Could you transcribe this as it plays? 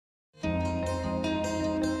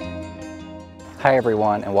Hi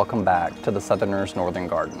everyone, and welcome back to the Southerners Northern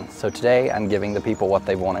Garden. So today I'm giving the people what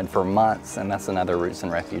they've wanted for months, and that's another Roots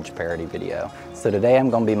and Refuge parody video. So today I'm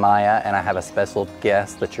going to be Maya, and I have a special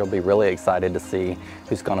guest that you'll be really excited to see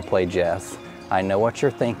who's going to play Jess. I know what you're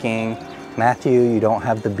thinking. Matthew, you don't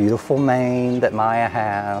have the beautiful mane that Maya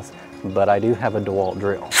has, but I do have a DeWalt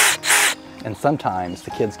drill. And sometimes the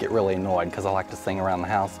kids get really annoyed because I like to sing around the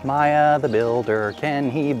house, Maya the builder, can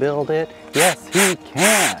he build it? Yes, he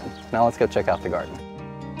can. Now let's go check out the garden.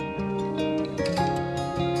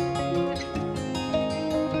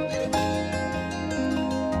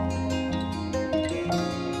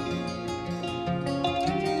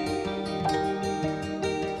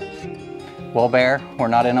 Well, Bear, we're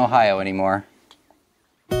not in Ohio anymore.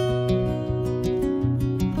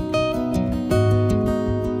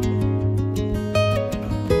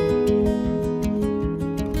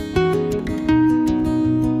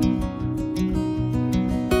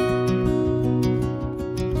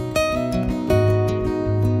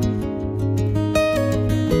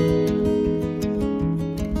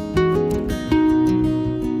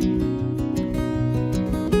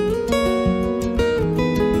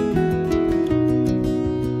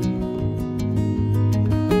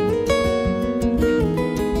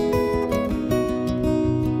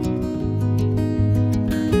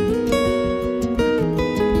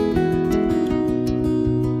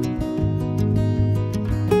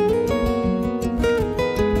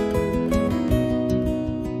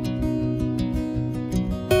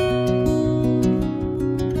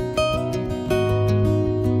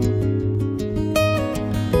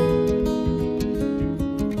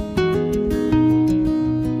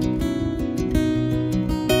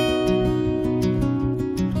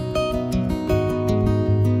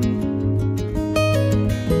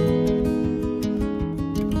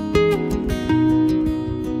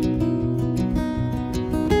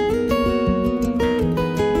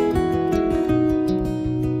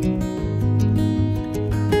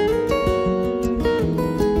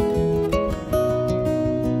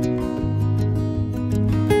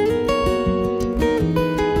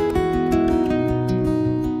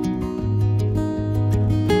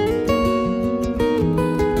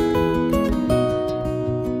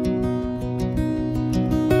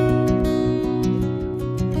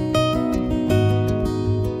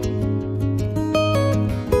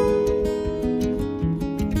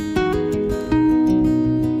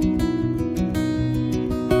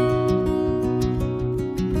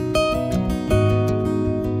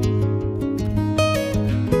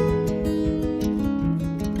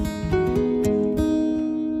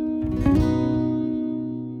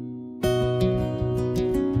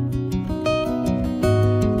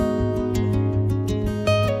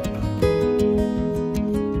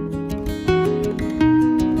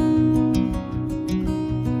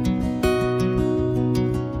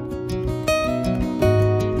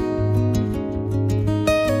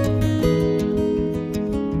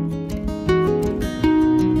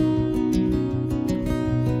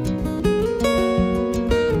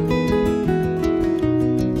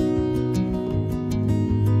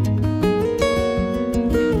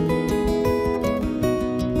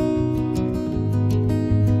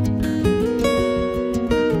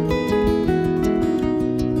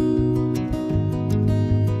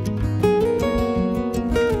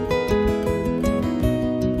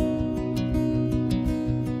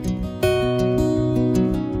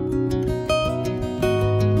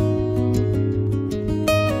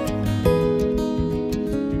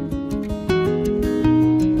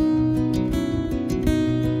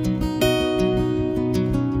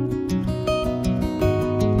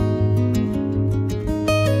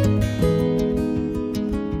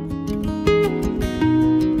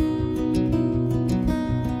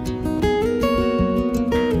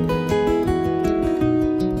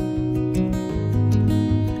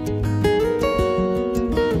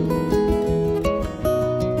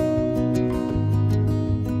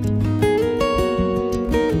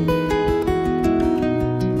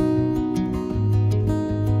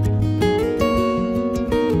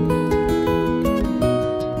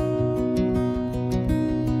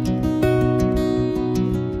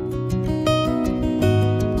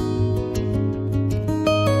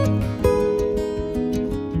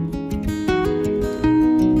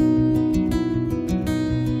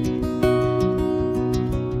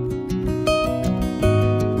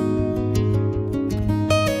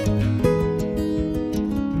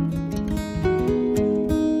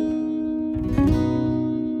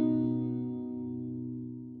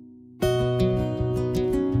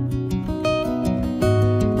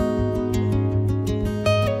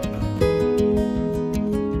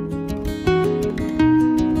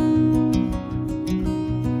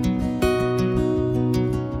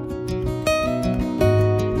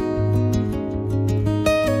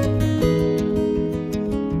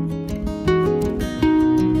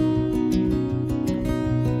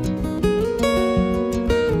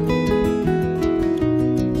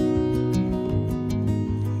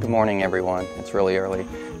 morning, everyone. It's really early.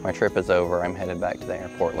 My trip is over. I'm headed back to the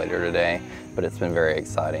airport later today, but it's been very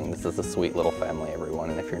exciting. This is a sweet little family,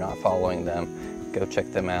 everyone, and if you're not following them, go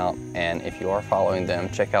check them out. And if you are following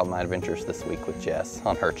them, check out my adventures this week with Jess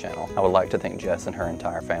on her channel. I would like to thank Jess and her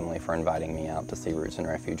entire family for inviting me out to see Roots and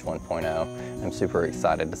Refuge 1.0. I'm super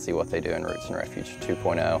excited to see what they do in Roots and Refuge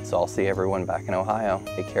 2.0. So I'll see everyone back in Ohio.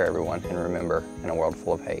 Take care, everyone, and remember, in a world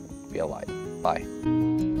full of hate, be a light. Bye.